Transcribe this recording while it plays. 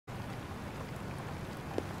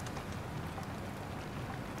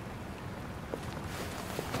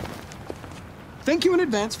Thank you in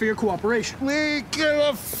advance for your cooperation. Lee, get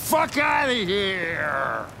the fuck out of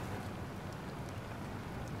here!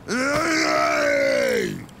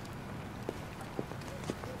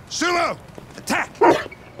 Sumo! Attack!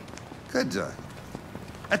 Good dog.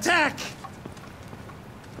 Attack!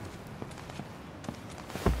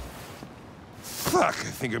 Fuck,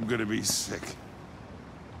 I think I'm gonna be sick.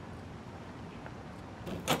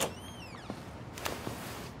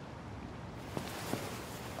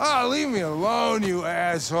 Oh, leave me alone, you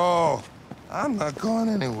asshole. I'm not going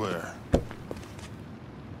anywhere.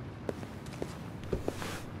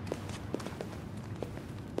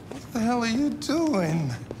 What the hell are you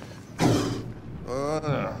doing?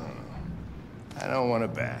 I don't want a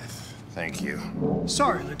bath. Thank you.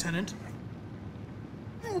 Sorry, Lieutenant.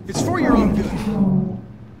 It's for your own good.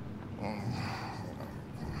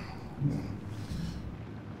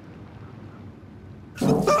 Turn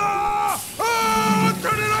it off!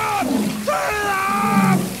 Turn it off!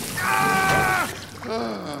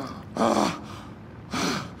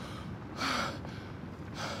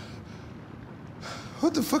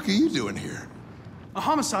 What the fuck are you doing here? A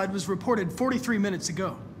homicide was reported 43 minutes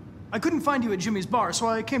ago. I couldn't find you at Jimmy's bar, so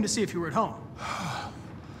I came to see if you were at home.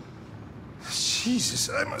 Jesus,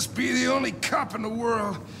 I must be the only cop in the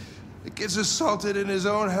world that gets assaulted in his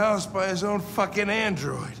own house by his own fucking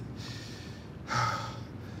android.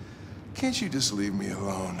 Can't you just leave me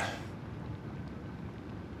alone?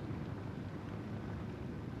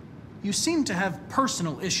 You seem to have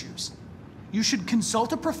personal issues. You should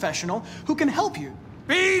consult a professional who can help you.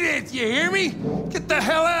 Beat it, you hear me? Get the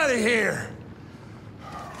hell out of here!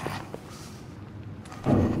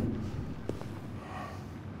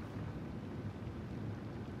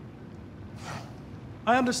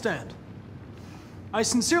 I understand. I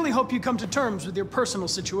sincerely hope you come to terms with your personal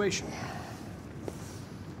situation.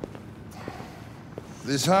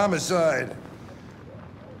 This homicide,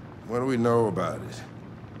 what do we know about it?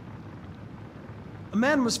 A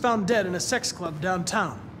man was found dead in a sex club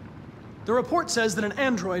downtown. The report says that an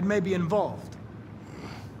android may be involved.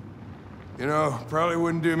 You know, probably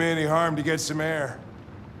wouldn't do me any harm to get some air.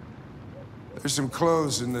 There's some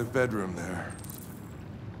clothes in the bedroom there.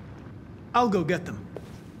 I'll go get them.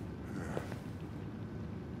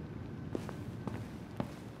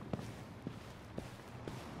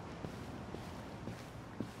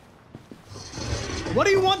 What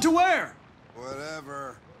do you want to wear?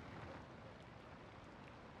 Whatever.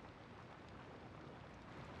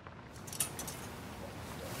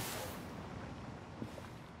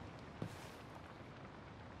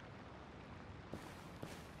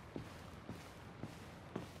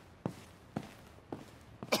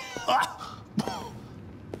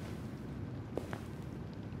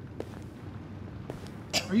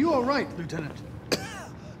 Are you all right, Lieutenant?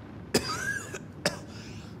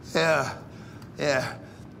 Yeah.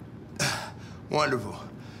 Wonderful.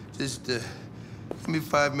 Just, give me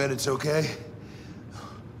 5 minutes, okay?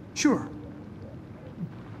 Sure.